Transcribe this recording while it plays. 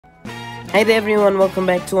Hi there everyone, welcome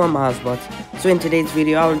back to Amaazbots. So in today's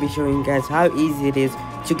video I will be showing you guys how easy it is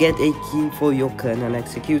to get a key for your KRNL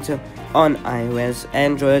Executor on iOS,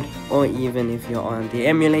 Android, or even if you're on the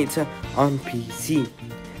emulator on PC.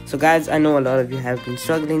 So guys, I know a lot of you have been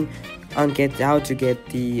struggling on how to get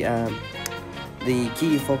the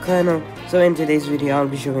key for KRNL. So in today's video I'll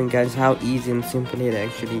be showing you guys how easy and simple it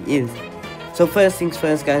actually is. So first things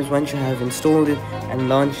first guys, once you have installed it and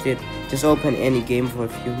launched it, just open any game for a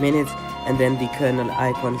few minutes and then the KRNL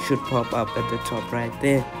icon should pop up at the top right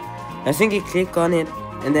there. Now simply click on it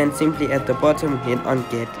and then simply at the bottom hit on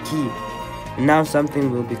get key. And now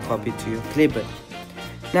something will be copied to your clipboard.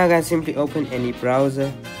 Now guys, simply open any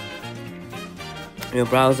browser,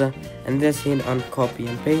 and just hit on copy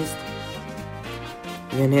and paste.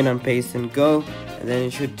 You can hit on paste and go, and then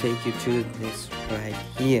it should take you to this right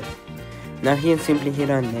here. Now here simply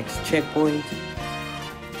hit on next checkpoint.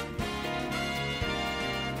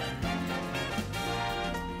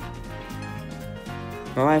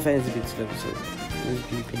 My Wi-Fi is a bit slow, so just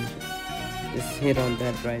be patient. Just hit on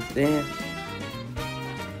that right there.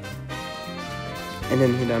 And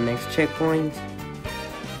then hit on next checkpoint.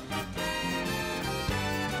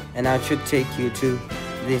 And now it should take you to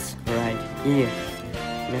this right here.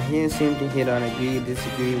 Now here simply hit on agree,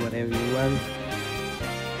 disagree, whatever you want.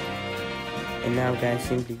 And now guys,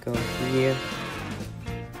 simply go here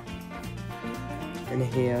and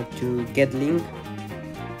here to get link.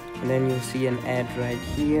 And then you'll see an ad right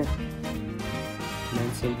here, and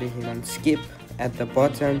then simply hit on skip at the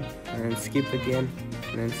bottom, and then skip again,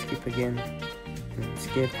 and then skip again, and then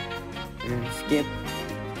skip, and then skip,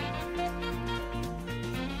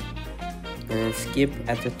 and then skip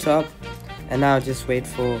at the top. And now just wait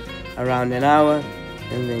for around an hour,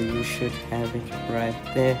 and then you should have it right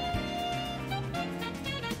there.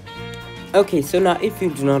 Okay, so now if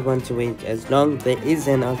you do not want to wait as long, there is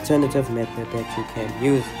an alternative method that you can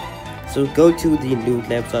use. So go to the loot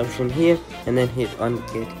labs option here and then hit on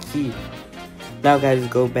get key. Now guys,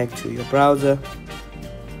 go back to your browser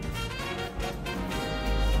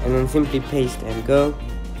and then simply paste and go.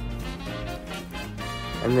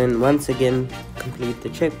 And then once again complete the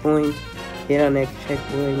checkpoint, hit on next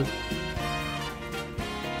checkpoint.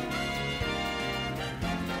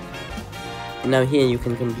 Now here you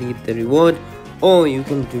can complete the reward, or you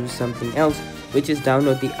can do something else, which is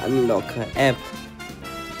download the Unlocker app.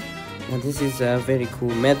 Now this is a very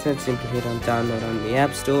cool method. Simply hit on download on the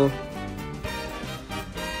App Store.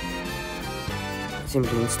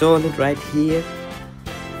 Simply install it right here.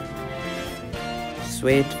 Just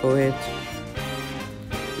wait for it.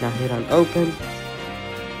 Now hit on open.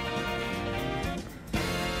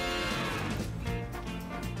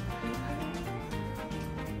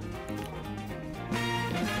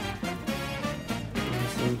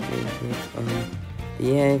 Simply hit on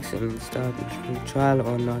the X and start the free trial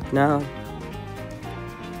or not now.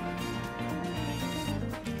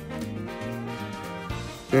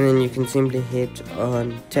 And then you can simply hit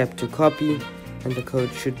on tap to copy, and the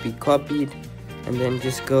code should be copied. And then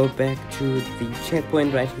just go back to the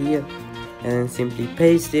checkpoint right here and then simply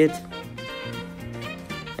paste it.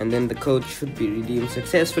 And then the code should be redeemed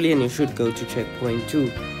successfully and you should go to checkpoint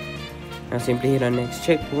 2. Now simply hit on next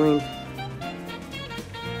checkpoint.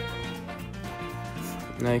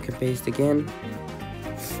 Now you can paste again.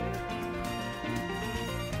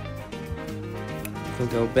 You can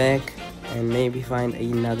go back and maybe find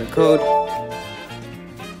another code.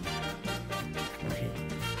 Okay.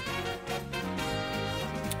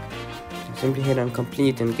 Simply hit on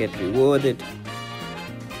complete and get rewarded.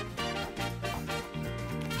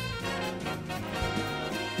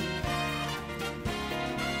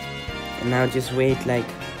 And now just wait like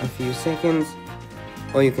a few seconds,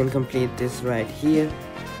 or you can complete this right here.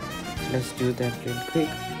 Let's do that real quick.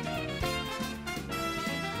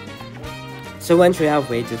 So once you have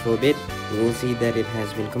waited for a bit, you will see that it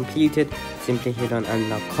has been completed. Simply hit on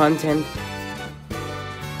unlock content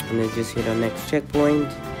and then just hit on next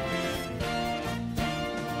checkpoint.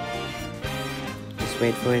 Just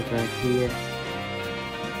wait for it right here.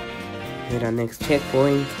 Hit on next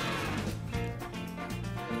checkpoint.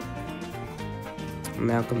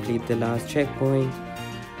 Now complete the last checkpoint.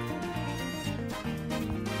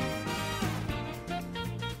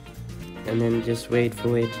 And then just wait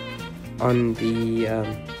for it on the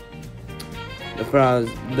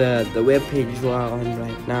web page you are on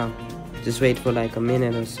right now. Just wait for like a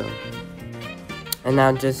minute or so. And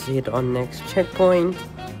now just hit on next checkpoint.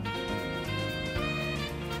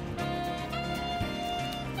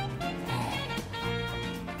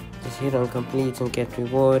 Just hit on complete and get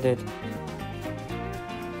rewarded.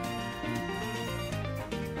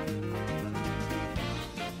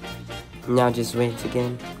 Now just wait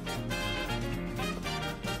again.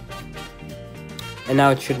 And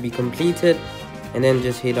now it should be completed, and then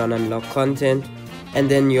just hit on unlock content, and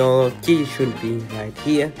then your key should be right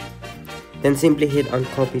here. Then simply hit on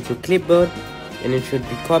copy to clipboard, and it should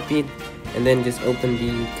be copied, and then just open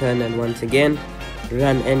the kernel once again,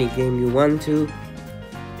 run any game you want to,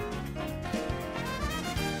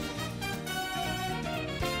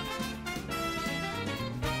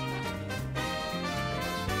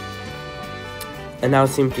 and now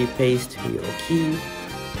simply paste your key,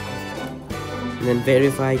 and then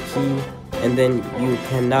verify key, and then you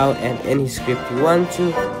can now add any script you want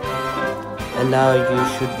to, and now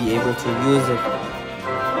you should be able to use it.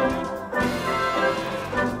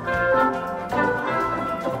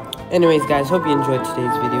 Anyways guys, hope you enjoyed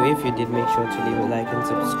today's video. If you did, make sure to leave a like and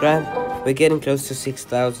subscribe. We're getting close to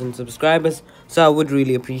 6,000 subscribers, so I would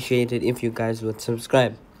really appreciate it if you guys would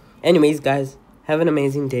subscribe. Anyways guys, have an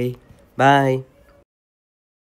amazing day. Bye.